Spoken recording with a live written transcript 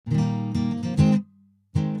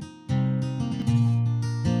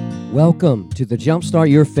Welcome to the Jumpstart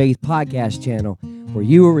Your Faith podcast channel, where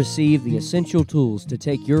you will receive the essential tools to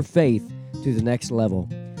take your faith to the next level.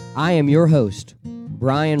 I am your host,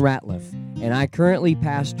 Brian Ratliff, and I currently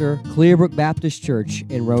pastor Clearbrook Baptist Church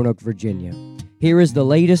in Roanoke, Virginia. Here is the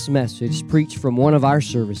latest message preached from one of our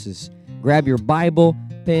services. Grab your Bible,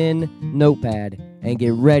 pen, notepad, and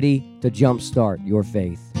get ready to jumpstart your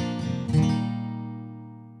faith.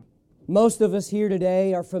 Most of us here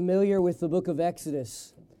today are familiar with the book of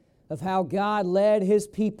Exodus, of how God led His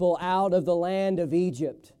people out of the land of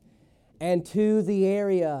Egypt and to the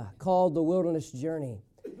area called the Wilderness Journey.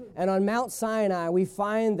 And on Mount Sinai, we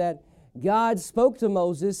find that God spoke to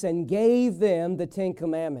Moses and gave them the Ten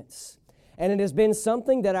Commandments. And it has been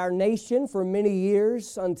something that our nation for many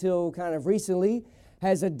years, until kind of recently,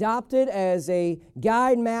 has adopted as a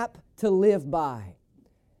guide map to live by.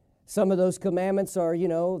 Some of those commandments are,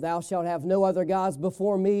 thou shalt have no other gods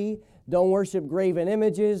before me, don't worship graven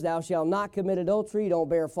images, thou shalt not commit adultery, don't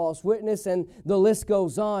bear false witness, and the list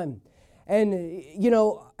goes on. And,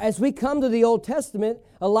 as we come to the Old Testament,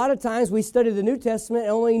 a lot of times we study the New Testament,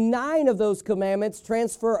 and only 9 of those commandments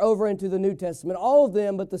transfer over into the New Testament, all of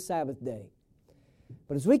them but the Sabbath day.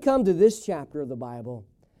 But as we come to this chapter of the Bible,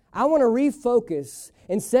 I want to refocus.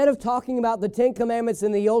 Instead of talking about the 10 commandments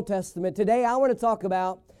in the Old Testament, today I want to talk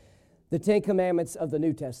about the 10 commandments of the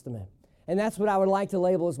New Testament. And that's what I would like to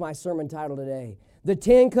label as my sermon title today. The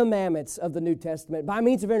 10 Commandments of the New Testament. By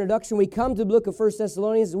means of introduction, we come to the book of 1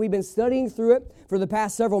 Thessalonians. We've been studying through it for the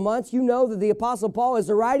past several months. You know that the Apostle Paul is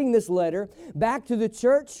writing this letter back to the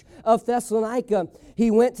church of Thessalonica.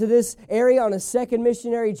 He went to this area on a second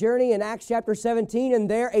missionary journey in Acts chapter 17, and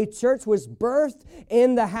there a church was birthed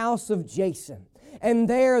in the house of Jason. And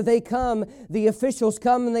there the officials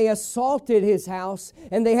come and they assaulted his house,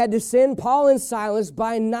 and they had to send Paul and Silas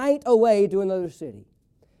by night away to another city.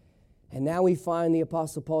 And now we find the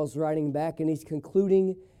Apostle Paul is writing back, and he's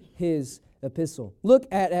concluding his epistle. Look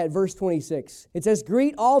at verse 26. It says,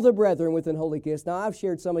 "Greet all the brethren with an holy kiss." Now, I've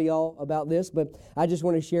shared some of y'all about this, but I just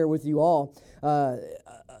want to share with you all.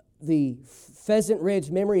 The Pheasant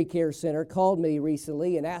Ridge Memory Care Center called me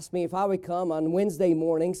recently and asked me if I would come on Wednesday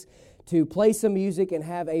mornings to play some music and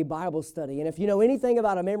have a Bible study. And if you know anything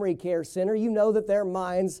about a memory care center, you know that their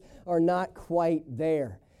minds are not quite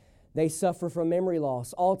there. They suffer from memory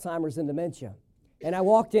loss, Alzheimer's, and dementia. And I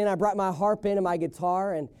walked in, I brought my harp in and my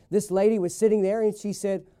guitar, and this lady was sitting there, and she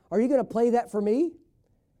said, "Are you going to play that for me?"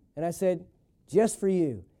 And I said, "Just for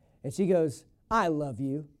you." And she goes, "I love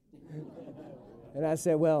you." And I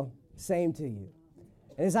said, "Well, same to you."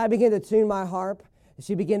 And as I began to tune my harp,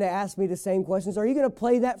 she began to ask me the same questions. "Are you going to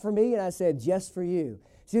play that for me?" And I said, "Just for you."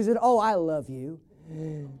 She said, "Oh, I love you."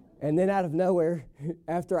 And then out of nowhere,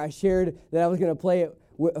 after I shared that I was going to play it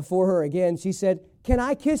for her again, she said, "Can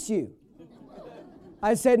I kiss you?"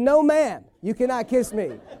 I said, "No, ma'am, you cannot kiss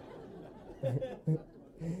me."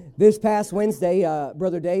 This past Wednesday,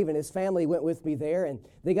 Brother Dave and his family went with me there, and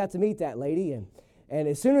they got to meet that lady. And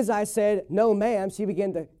as soon as I said, "No, ma'am," she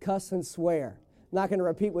began to cuss and swear. Not going to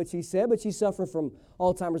repeat what she said, but she suffered from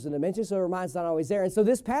Alzheimer's and dementia, so her mind's not always there. And so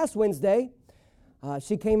this past Wednesday,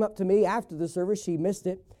 she came up to me after the service. She missed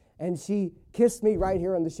it, and she kissed me right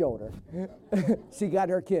here on the shoulder. She got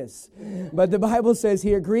her kiss. But the Bible says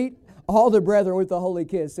here, "Greet all the brethren with a holy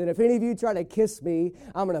kiss." And if any of you try to kiss me,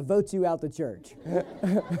 I'm going to vote you out the church.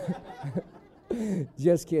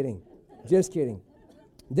 Just kidding. Just kidding.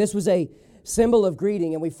 This was a symbol of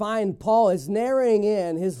greeting, and we find Paul is narrowing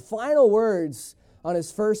in his final words on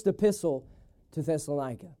his first epistle to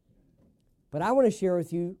Thessalonica. But I want to share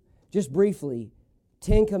with you, just briefly,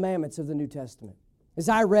 10 commandments of the New Testament. As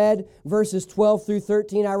I read verses 12 through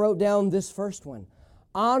 13, I wrote down this first one.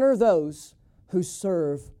 Honor those who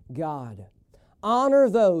serve God. Honor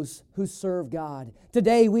those who serve God.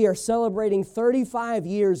 Today we are celebrating 35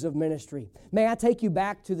 years of ministry. May I take you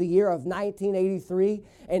back to the year of 1983?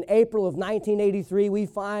 In April of 1983, we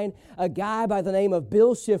find a guy by the name of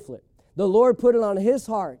Bill Shiflett. The Lord put it on his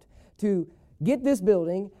heart to get this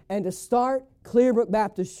building and to start Clearbrook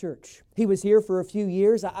Baptist Church. He was here for a few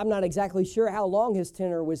years. I'm not exactly sure how long his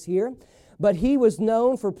tenure was here, but he was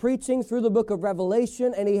known for preaching through the book of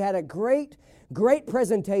Revelation, and he had a great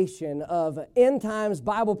presentation of end times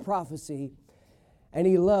Bible prophecy, and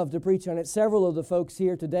he loved to preach on it. Several of the folks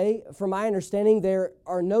here today, from my understanding, there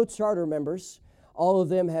are no charter members. All of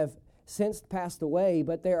them have since passed away,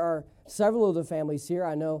 but there are several of the families here.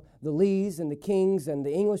 I know the Lees and the Kings and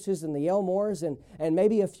the Englishes and the Elmores and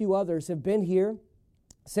maybe a few others have been here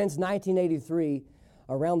since 1983,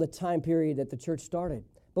 around the time period that the church started.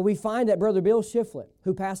 But we find that Brother Bill Shiflett,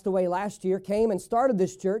 who passed away last year, came and started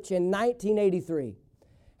this church in 1983.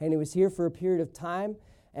 And he was here for a period of time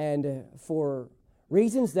And for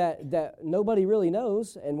reasons that nobody really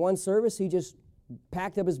knows, in one service, he just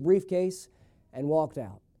packed up his briefcase and walked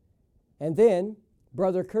out. And then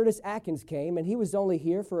Brother Curtis Atkins came, and he was only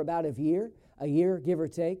here for about a year, give or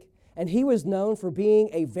take. And he was known for being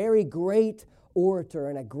a very great orator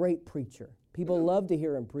and a great preacher. People loved to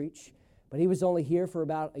hear him preach, but he was only here for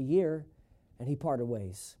about a year, and he parted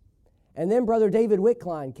ways. And then Brother David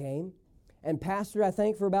Wickline came and pastored, I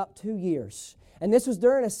think, for about 2 years. And this was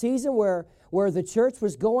during a season where the church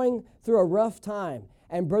was going through a rough time.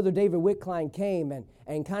 And Brother David Wickline came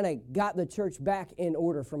and kind of got the church back in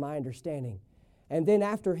order, from my understanding. And then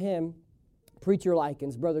after him, Preacher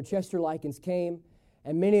Likens, Brother Chester Likens came.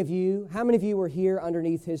 And many of you, how many of you were here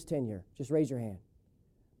underneath his tenure? Just raise your hand.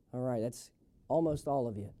 All right, that's almost all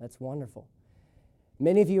of you. That's wonderful.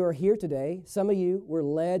 Many of you are here today. Some of you were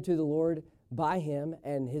led to the Lord by him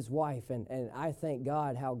and his wife. And I thank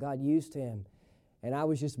God how God used him. And I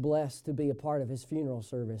was just blessed to be a part of his funeral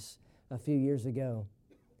service a few years ago.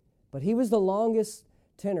 But he was the longest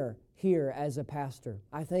tenure here as a pastor.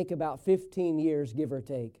 I think about 15 years, give or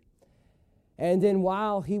take. And then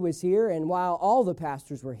while he was here and while all the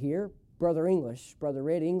pastors were here, Brother English, Brother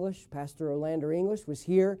Red English, Pastor Orlando English was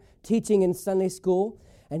here teaching in Sunday school.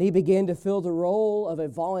 And he began to fill the role of a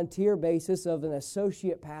volunteer basis of an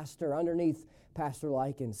associate pastor underneath Pastor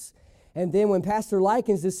Likens. And then when Pastor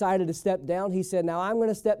Likens decided to step down, he said, now I'm going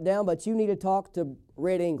to step down, but you need to talk to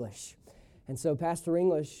Red English. And so Pastor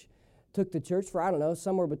English took the church for, I don't know,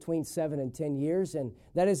 somewhere between 7 and 10 years. And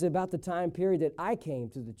that is about the time period that I came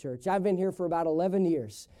to the church. I've been here for about 11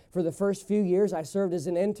 years. For the first few years, I served as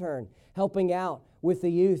an intern, helping out with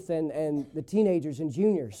the youth and the teenagers and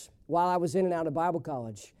juniors while I was in and out of Bible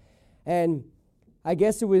college. And I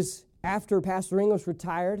guess it was after Pastor English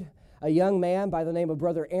retired, a young man by the name of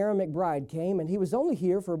Brother Aaron McBride came, and he was only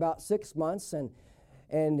here for about 6 months,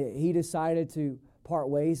 and he decided to part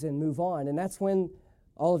ways and move on. And that's when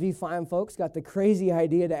all of you fine folks got the crazy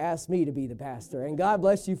idea to ask me to be the pastor, and God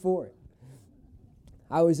bless you for it.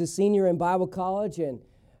 I was a senior in Bible college, and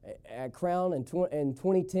at Crown in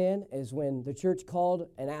 2010 is when the church called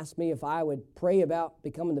and asked me if I would pray about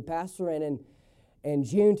becoming the pastor, and in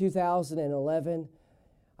June 2011,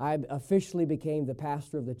 I officially became the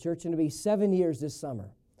pastor of the church, and it'll be 7 years this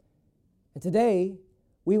summer. And today,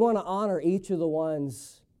 we want to honor each of the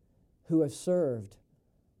ones who have served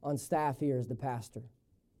on staff here as the pastor.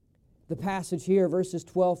 The passage here, verses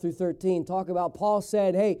 12 through 13, talk about Paul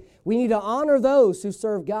said, hey, we need to honor those who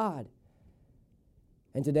serve God.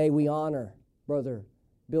 And today we honor Brother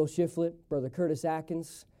Bill Shiflett, Brother Curtis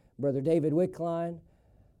Atkins, Brother David Wickline,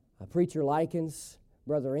 Preacher Likens,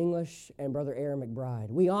 Brother English, and Brother Aaron McBride.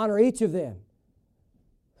 We honor each of them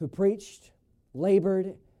who preached,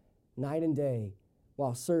 labored night and day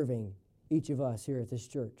while serving each of us here at this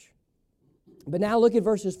church. But now look at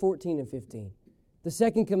verses 14 and 15. The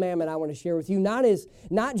second commandment I want to share with you not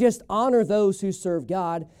just honor those who serve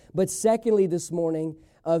God, but secondly this morning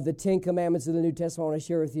of the 10 commandments of the New Testament I want to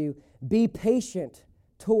share with you, be patient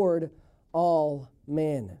toward all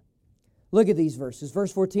men. Look at these verses.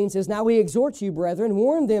 Verse 14 says, now we exhort you, brethren,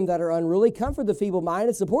 warn them that are unruly, comfort the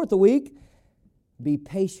feeble-minded, support the weak. Be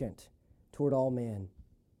patient toward all men.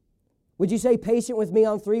 Would you say patient with me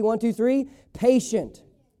on 3? 1, 2, 3. Patient.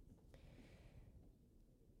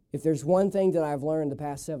 If there's one thing that I've learned the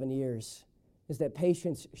past 7 years, is that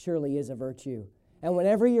patience surely is a virtue. And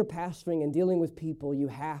whenever you're pastoring and dealing with people, you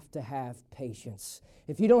have to have patience.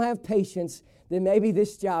 If you don't have patience, then maybe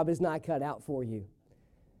this job is not cut out for you.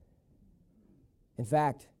 In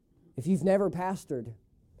fact, if you've never pastored,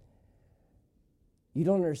 you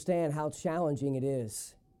don't understand how challenging it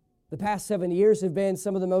is. The past 7 years have been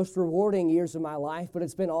some of the most rewarding years of my life, but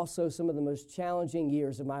it's been also some of the most challenging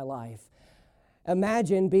years of my life.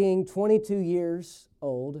 Imagine being 22 years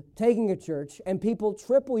old, taking a church, and people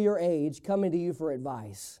triple your age coming to you for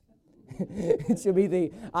advice. It should be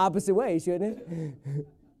the opposite way, shouldn't it?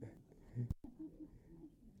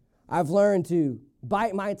 I've learned to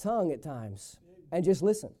bite my tongue at times and just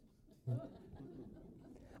listen.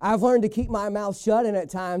 I've learned to keep my mouth shut, and at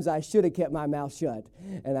times I should have kept my mouth shut,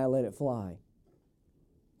 and I let it fly.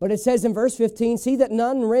 But it says in verse 15, see that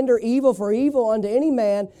none render evil for evil unto any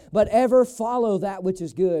man, but ever follow that which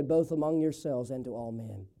is good, both among yourselves and to all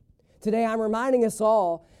men. Today I'm reminding us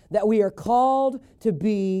all that we are called to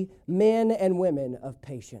be men and women of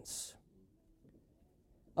patience.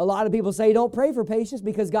 A lot of people say don't pray for patience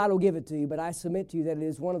because God will give it to you, but I submit to you that it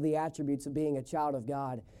is one of the attributes of being a child of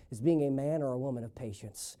God is being a man or a woman of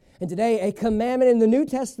patience. And today, a commandment in the New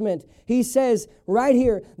Testament, he says right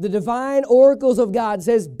here, the divine oracles of God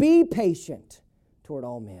says, be patient toward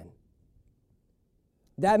all men.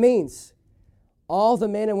 That means all the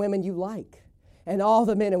men and women you like and all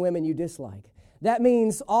the men and women you dislike. That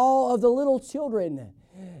means all of the little children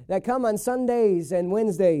that come on Sundays and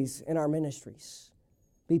Wednesdays in our ministries.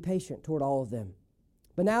 Be patient toward all of them.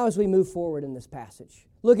 But now as we move forward in this passage,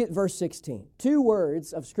 look at verse 16. 2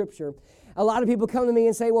 words of Scripture. A lot of people come to me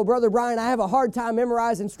and say, well, Brother Brian, I have a hard time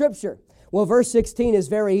memorizing Scripture. Well, verse 16 is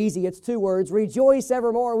very easy. It's 2 words. Rejoice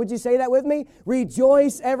evermore. Would you say that with me?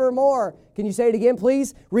 Rejoice evermore. Can you say it again,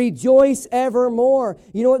 please? Rejoice evermore.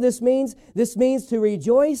 You know what this means? This means to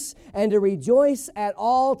rejoice and to rejoice at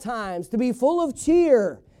all times, to be full of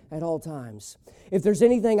cheer at all times. If there's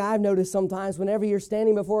anything I've noticed sometimes whenever you're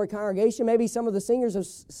standing before a congregation, maybe some of the singers have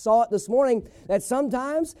saw it this morning, that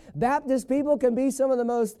sometimes Baptist people can be some of the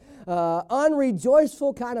most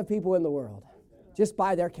unrejoiceful kind of people in the world, just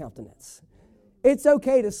by their countenance. It's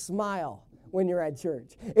okay to smile when you're at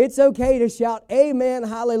church. It's okay to shout, amen,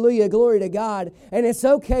 hallelujah, glory to God. And it's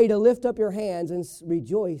okay to lift up your hands and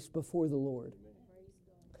rejoice before the Lord.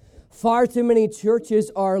 Far too many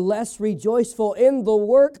churches are less rejoiceful in the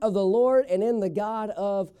work of the Lord and in the God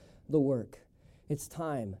of the work. It's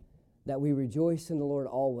time that we rejoice in the Lord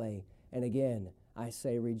always. And again, I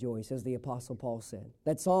say rejoice, as the Apostle Paul said.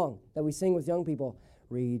 That song that we sing with young people,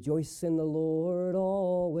 rejoice in the Lord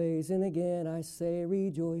always, and again I say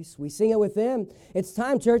rejoice. We sing it with them. It's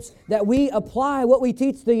time, church, that we apply what we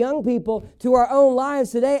teach the young people to our own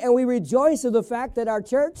lives today, and we rejoice of the fact that our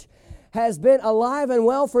church has been alive and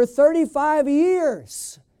well for 35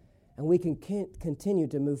 years, and we can continue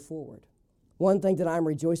to move forward. One thing that I'm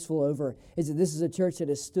rejoiceful over is that this is a church that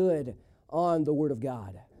has stood on the Word of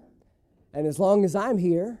God. And as long as I'm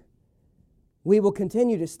here, we will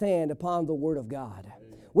continue to stand upon the Word of God.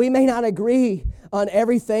 We may not agree on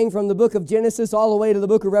everything from the book of Genesis all the way to the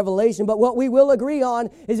book of Revelation, but what we will agree on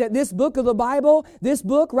is that this book of the Bible, this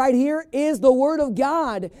book right here, is the Word of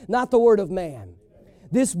God, not the Word of man.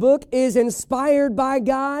 This book is inspired by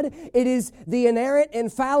God. It is the inerrant,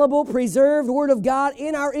 infallible, preserved Word of God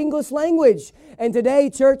in our English language. And today,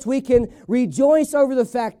 church, we can rejoice over the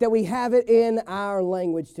fact that we have it in our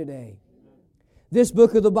language today. This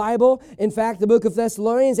book of the Bible, in fact, the book of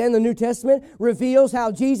Thessalonians and the New Testament, reveals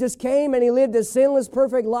how Jesus came and He lived a sinless,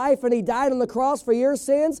 perfect life, and He died on the cross for your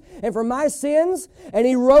sins and for my sins, and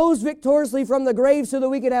He rose victoriously from the grave so that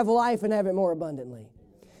we could have life and have it more abundantly.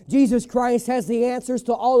 Jesus Christ has the answers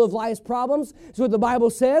to all of life's problems. That's what the Bible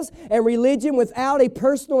says. And religion without a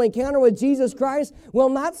personal encounter with Jesus Christ will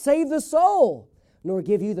not save the soul, nor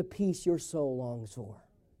give you the peace your soul longs for.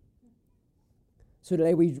 So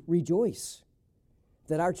today we rejoice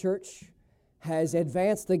that our church has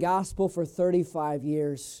advanced the gospel for 35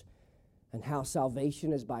 years and how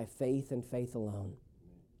salvation is by faith and faith alone.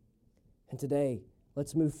 And today,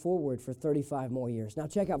 let's move forward for 35 more years. Now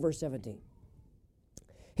check out verse 17.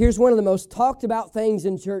 Here's one of the most talked about things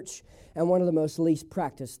in church and one of the most least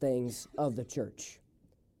practiced things of the church.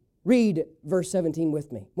 Read verse 17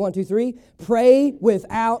 with me. 1, 2, 3. Pray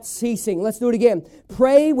without ceasing. Let's do it again.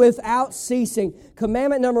 Pray without ceasing.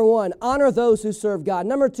 Commandment number 1, honor those who serve God.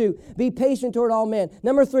 Number 2, be patient toward all men.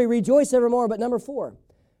 Number 3, rejoice evermore. But number 4,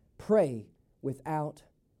 pray without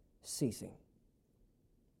ceasing.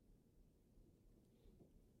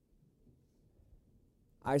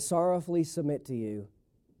 I sorrowfully submit to you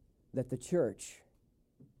that the church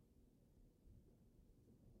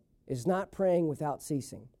is not praying without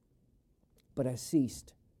ceasing, but has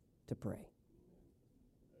ceased to pray.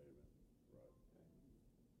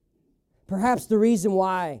 Perhaps the reason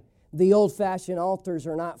why the old-fashioned altars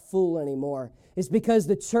are not full anymore is because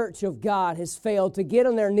the church of God has failed to get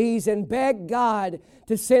on their knees and beg God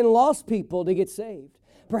to send lost people to get saved.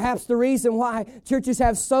 Perhaps the reason why churches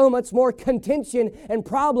have so much more contention and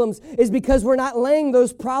problems is because we're not laying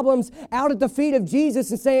those problems out at the feet of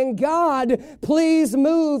Jesus and saying, God, please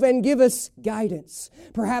move and give us guidance.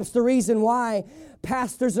 Perhaps the reason why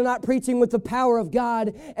pastors are not preaching with the power of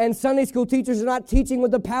God and Sunday school teachers are not teaching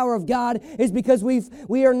with the power of God is because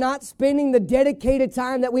we are not spending the dedicated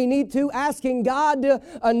time that we need to asking God to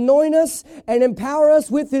anoint us and empower us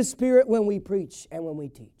with His Spirit when we preach and when we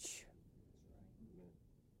teach.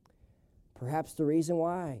 Perhaps the reason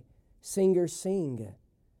why singers sing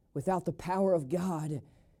without the power of God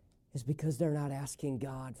is because they're not asking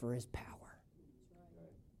God for His power.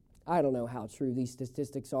 I don't know how true these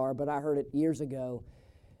statistics are, but I heard it years ago.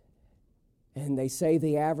 And they say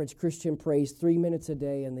the average Christian prays 3 minutes a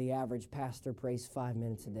day and the average pastor prays 5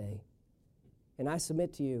 minutes a day. And I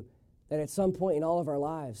submit to you that at some point in all of our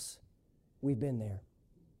lives, we've been there.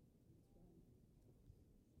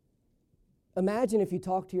 Imagine if you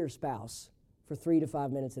talk to your spouse for 3 to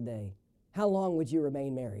 5 minutes a day. How long would you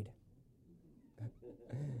remain married?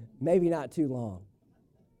 Maybe not too long.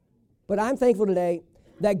 But I'm thankful today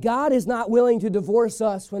that God is not willing to divorce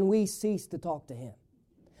us when we cease to talk to Him.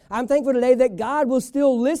 I'm thankful today that God will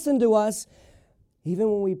still listen to us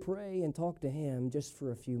even when we pray and talk to Him just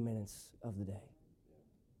for a few minutes of the day.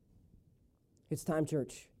 It's time,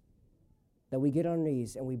 church, that we get on our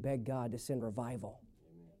knees and we beg God to send revival.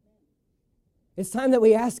 It's time that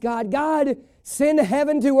we ask God, God, send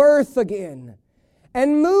heaven to earth again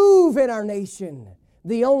and move in our nation.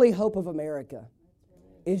 The only hope of America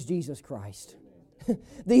is Jesus Christ.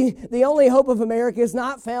 The only hope of America is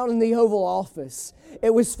not found in the Oval Office.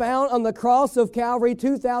 It was found on the cross of Calvary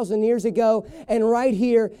 2,000 years ago and right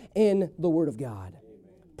here in the Word of God.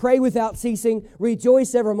 Pray without ceasing.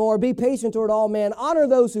 Rejoice evermore. Be patient toward all men. Honor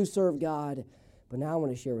those who serve God. But now I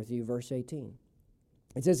want to share with you verse 18.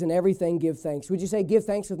 It says, in everything give thanks. Would you say give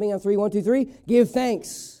thanks with me on 3? 1, 2, 3. Give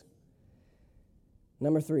thanks.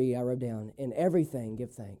 Number 3, I wrote down, in everything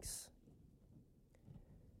give thanks.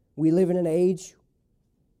 We live in an age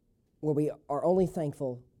where we are only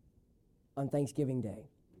thankful on Thanksgiving Day.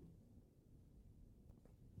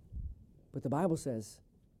 But the Bible says,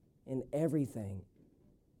 in everything,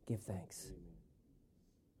 give thanks.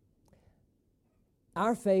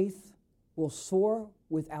 Our faith will soar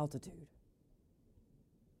with altitude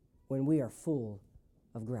when we are full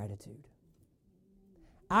of gratitude.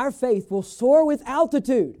 Our faith will soar with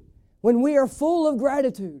altitude when we are full of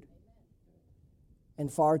gratitude.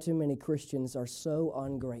 And far too many Christians are so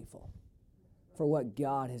ungrateful for what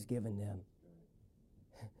God has given them.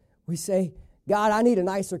 We say, God, I need a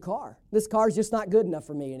nicer car. This car's just not good enough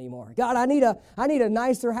for me anymore. God, I need a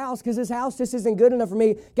nicer house because this house just isn't good enough for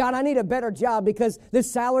me. God, I need a better job because this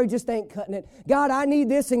salary just ain't cutting it. God, I need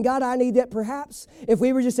this and God, I need that. Perhaps if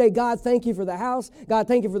we were just say, God, thank you for the house. God,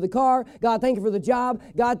 thank you for the car. God, thank you for the job.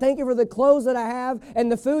 God, thank you for the clothes that I have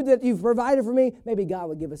and the food that you've provided for me. Maybe God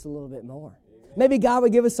would give us a little bit more. Maybe God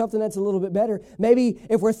would give us something that's a little bit better. Maybe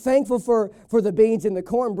if we're thankful for the beans and the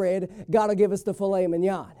cornbread, God will give us the filet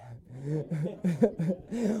mignon.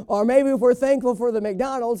 Or maybe if we're thankful for the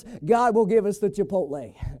McDonald's, God will give us the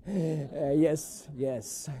Chipotle. Yes.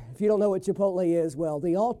 If you don't know what Chipotle is, well,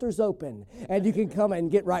 the altar's open and you can come and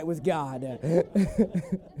get right with God.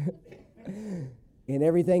 In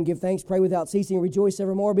everything, give thanks, pray without ceasing, rejoice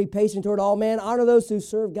evermore, be patient toward all men, honor those who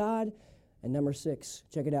serve God. And number 6,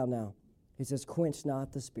 check it out now. It says, quench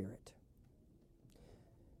not the spirit.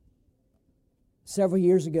 Several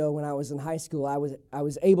years ago when I was in high school, I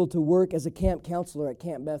was able to work as a camp counselor at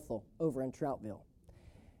Camp Bethel over in Troutville.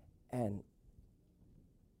 And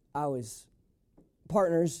I was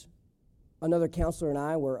partners, another counselor and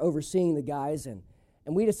I were overseeing the guys, and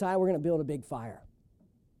we decided we're going to build a big fire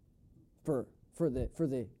for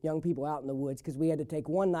the young people out in the woods because we had to take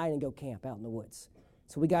one night and go camp out in the woods.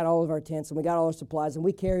 So we got all of our tents and we got all our supplies and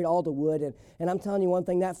we carried all the wood. And I'm telling you one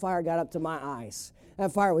thing, that fire got up to my eyes.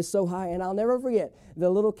 That fire was so high. And I'll never forget the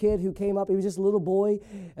little kid who came up. He was just a little boy.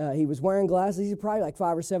 He was wearing glasses. He was probably like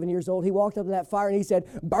 5 or 7 years old. He walked up to that fire and he said,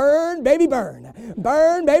 burn, baby, burn.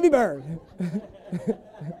 Burn, baby, burn.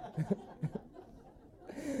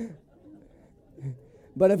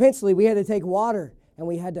 But eventually we had to take water and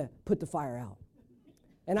we had to put the fire out.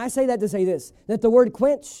 And I say that to say this, that the word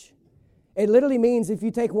quench, it literally means if you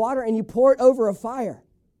take water and you pour it over a fire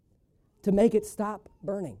to make it stop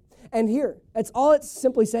burning. And here, that's all it's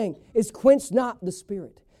simply saying is quench not the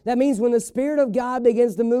Spirit. That means when the Spirit of God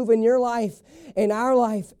begins to move in your life, in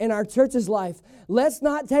our church's life, let's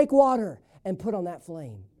not take water and put on that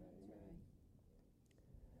flame.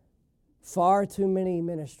 Far too many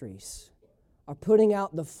ministries are putting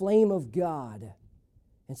out the flame of God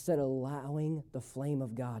instead of allowing the flame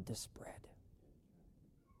of God to spread.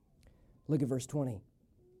 Look at verse 20.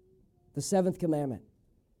 The 7th commandment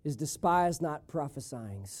is despise not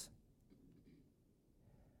prophesying.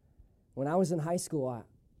 When I was in high school,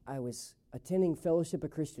 I was attending Fellowship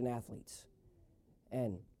of Christian Athletes.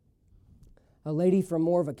 And a lady from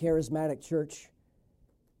more of a charismatic church,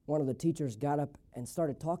 one of the teachers got up and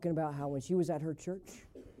started talking about how when she was at her church,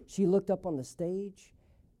 she looked up on the stage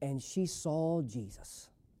and she saw Jesus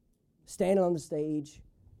standing on the stage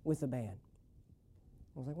with a band.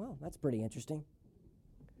 I was like, well, that's pretty interesting.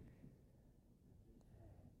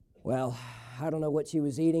 Well, I don't know what she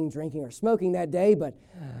was eating, drinking, or smoking that day, but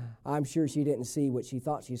I'm sure she didn't see what she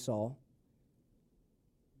thought she saw.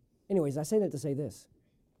 Anyways, I say that to say this,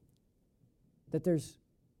 that there's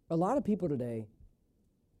a lot of people today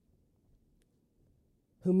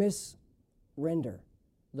who misrender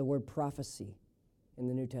the word prophecy in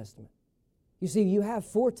the New Testament. You see, you have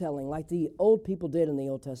foretelling like the old people did in the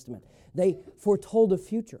Old Testament. They foretold the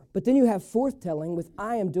future. But then you have forthtelling with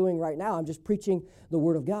I am doing right now. I'm just preaching the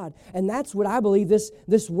Word of God. And that's what I believe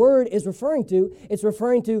this word is referring to. It's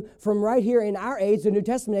referring to from right here in our age, the New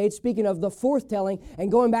Testament age, speaking of the forthtelling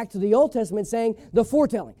and going back to the Old Testament saying the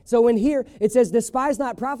foretelling. So in here it says despise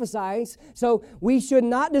not prophesying. So we should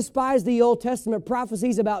not despise the Old Testament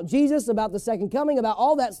prophecies about Jesus, about the second coming, about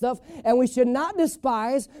all that stuff. And we should not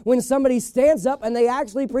despise when somebody stands up and they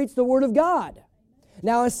actually preach the Word of God.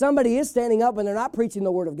 Now, if somebody is standing up and they're not preaching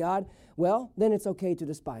the Word of God, well, then it's okay to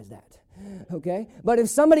despise that. Okay? But if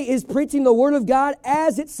somebody is preaching the Word of God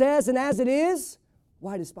as it says and as it is,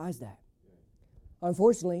 why despise that?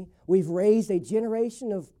 Unfortunately, we've raised a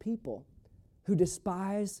generation of people who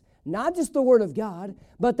despise not just the Word of God,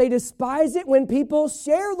 but they despise it when people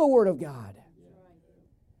share the Word of God.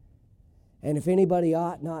 And if anybody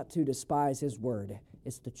ought not to despise His Word,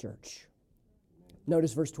 it's the church.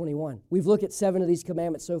 Notice verse 21. We've looked at 7 of these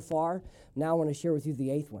commandments so far. Now I want to share with you the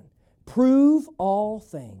 8th one. Prove all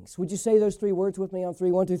things. Would you say those 3 words with me on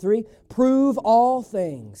 3? 1, 2, 3. Prove all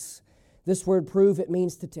things. This word prove, it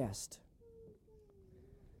means to test.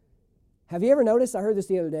 Have you ever noticed, I heard this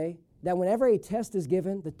the other day, that whenever a test is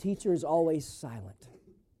given, the teacher is always silent.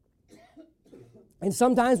 And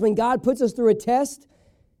sometimes when God puts us through a test,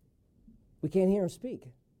 we can't hear Him speak.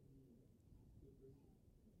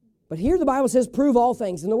 But here the Bible says prove all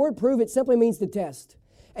things. And the word prove, it simply means to test.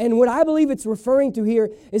 And what I believe it's referring to here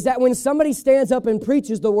is that when somebody stands up and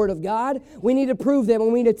preaches the Word of God, we need to prove them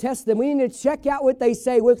and we need to test them. We need to check out what they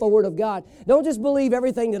say with the Word of God. Don't just believe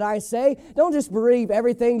everything that I say. Don't just believe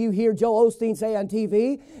everything you hear Joel Osteen say on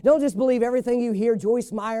TV. Don't just believe everything you hear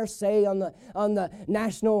Joyce Meyer say on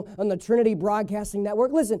the Trinity Broadcasting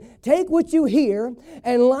Network. Listen, take what you hear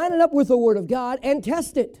and line it up with the Word of God and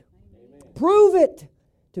test it. Amen. Prove it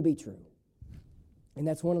to be true. And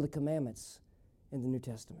that's one of the commandments in the New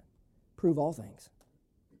Testament. Prove all things.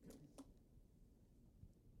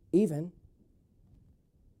 Even,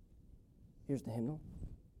 here's the hymnal.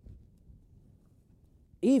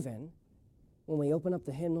 Even when we open up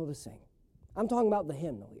the hymnal to sing. I'm talking about the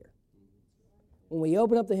hymnal here. When we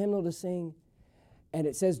open up the hymnal to sing, and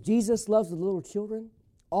it says, Jesus loves the little children,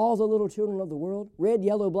 all the little children of the world, red,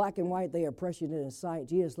 yellow, black, and white, they are precious in His sight.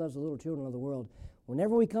 Jesus loves the little children of the world.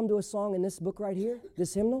 Whenever we come to a song in this book right here,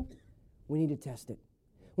 this hymnal, we need to test it.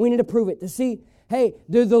 We need to prove it to see, hey,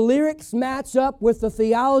 do the lyrics match up with the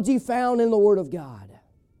theology found in the Word of God?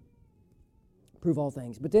 Prove all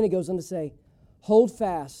things. But then it goes on to say, hold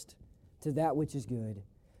fast to that which is good.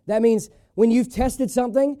 That means when you've tested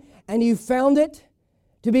something and you've found it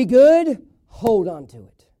to be good, hold on to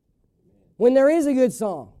it. When there is a good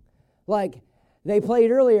song, like they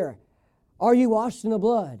played earlier, Are You Washed in the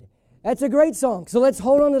Blood? That's a great song. So let's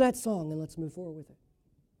hold on to that song and let's move forward with it.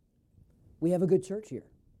 We have a good church here.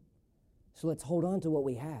 So let's hold on to what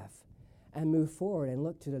we have and move forward and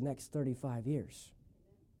look to the next 35 years.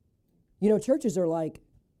 You know, churches are like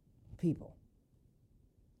people.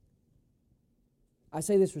 I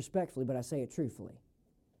say this respectfully, but I say it truthfully.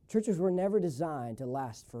 Churches were never designed to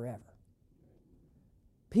last forever.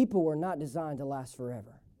 People were not designed to last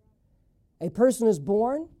forever. A person is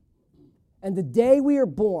born, and the day we are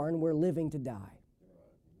born, we're living to die.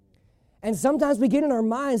 And sometimes we get in our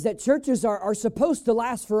minds that churches are supposed to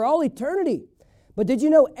last for all eternity. But did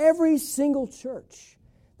you know every single church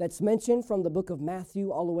that's mentioned from the book of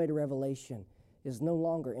Matthew all the way to Revelation is no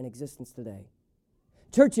longer in existence today?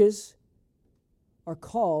 Churches are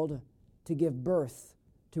called to give birth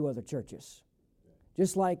to other churches.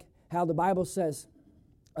 Just like how the Bible says,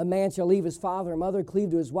 a man shall leave his father and mother,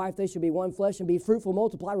 cleave to his wife, they shall be one flesh, and be fruitful,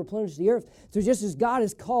 multiply, replenish the earth. So just as God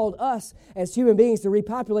has called us as human beings to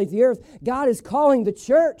repopulate the earth, God is calling the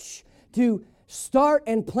church to start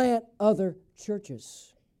and plant other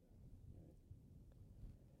churches.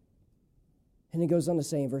 And it goes on to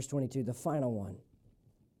say in verse 22, the final one.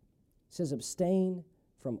 It says, abstain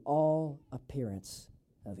from all appearance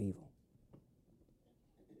of evil.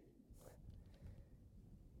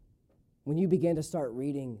 When you begin to start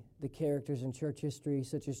reading the characters in church history,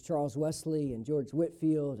 such as Charles Wesley and George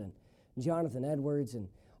Whitefield and Jonathan Edwards and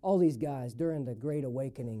all these guys during the Great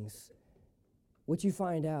Awakenings, what you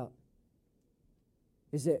find out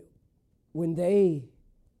is that when they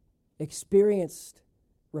experienced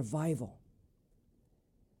revival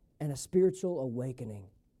and a spiritual awakening,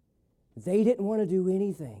 they didn't want to do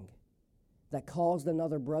anything that caused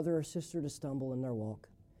another brother or sister to stumble in their walk.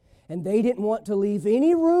 And they didn't want to leave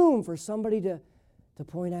any room for somebody to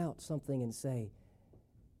point out something and say,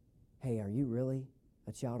 hey, are you really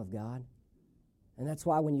a child of God? And that's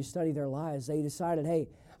why when you study their lives, they decided, hey,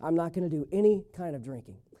 I'm not going to do any kind of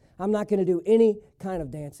drinking. I'm not going to do any kind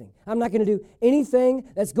of dancing. I'm not going to do anything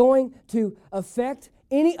that's going to affect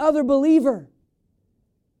any other believer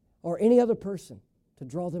or any other person to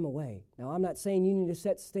draw them away. Now, I'm not saying you need to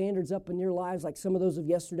set standards up in your lives like some of those of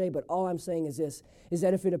yesterday, but all I'm saying is this, is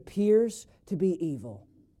that if it appears to be evil,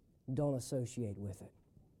 don't associate with it.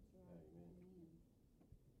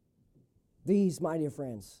 These, my dear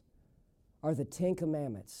friends, are the 10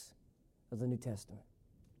 commandments of the New Testament.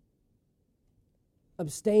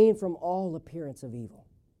 Abstain from all appearance of evil.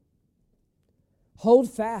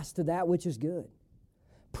 Hold fast to that which is good.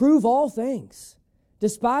 Prove all things.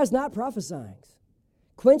 Despise not prophesying.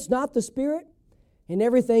 Quench not the spirit. In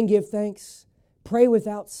everything give thanks. Pray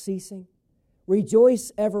without ceasing.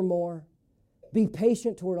 Rejoice evermore. Be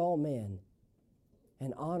patient toward all men.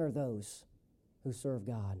 And honor those who serve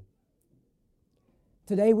God.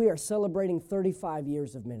 Today we are celebrating 35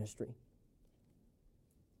 years of ministry.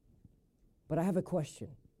 But I have a question.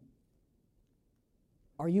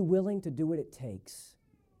 Are you willing to do what it takes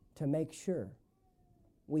to make sure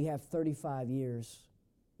we have 35 years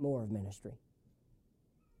more of ministry?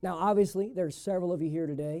 Now, obviously, there's several of you here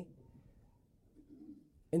today.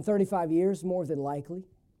 In 35 years, more than likely,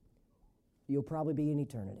 you'll probably be in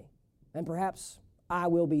eternity. And perhaps I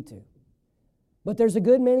will be too. But there's a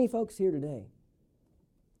good many folks here today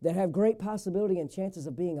that have great possibility and chances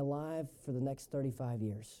of being alive for the next 35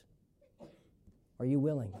 years. Are you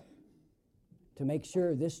willing to make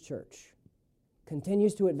sure this church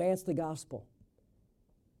continues to advance the gospel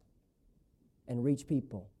and reach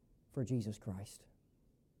people for Jesus Christ?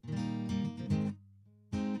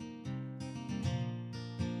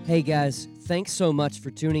 Hey guys, thanks so much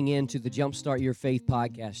for tuning in to the Jumpstart Your Faith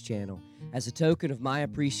podcast channel. As a token of my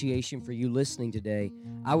appreciation for you listening today,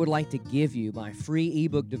 I would like to give you my free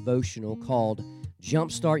ebook devotional called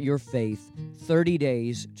Jumpstart Your Faith, 30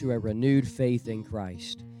 Days to a Renewed Faith in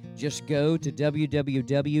Christ. Just go to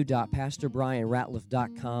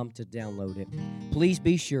www.pastorbrianratliff.com to download it. Please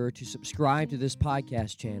be sure to subscribe to this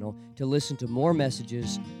podcast channel to listen to more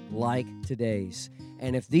messages like today's.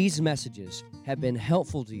 And if these messages have been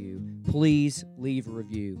helpful to you, please leave a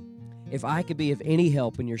review. If I could be of any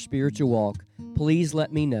help in your spiritual walk, please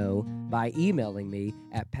let me know by emailing me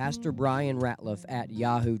at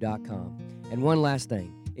pastorbrianratliff@yahoo.com. And one last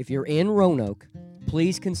thing, if you're in Roanoke,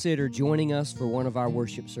 please consider joining us for one of our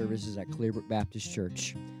worship services at Clearbrook Baptist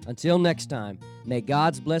Church. Until next time, may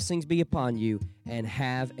God's blessings be upon you and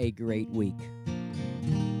have a great week.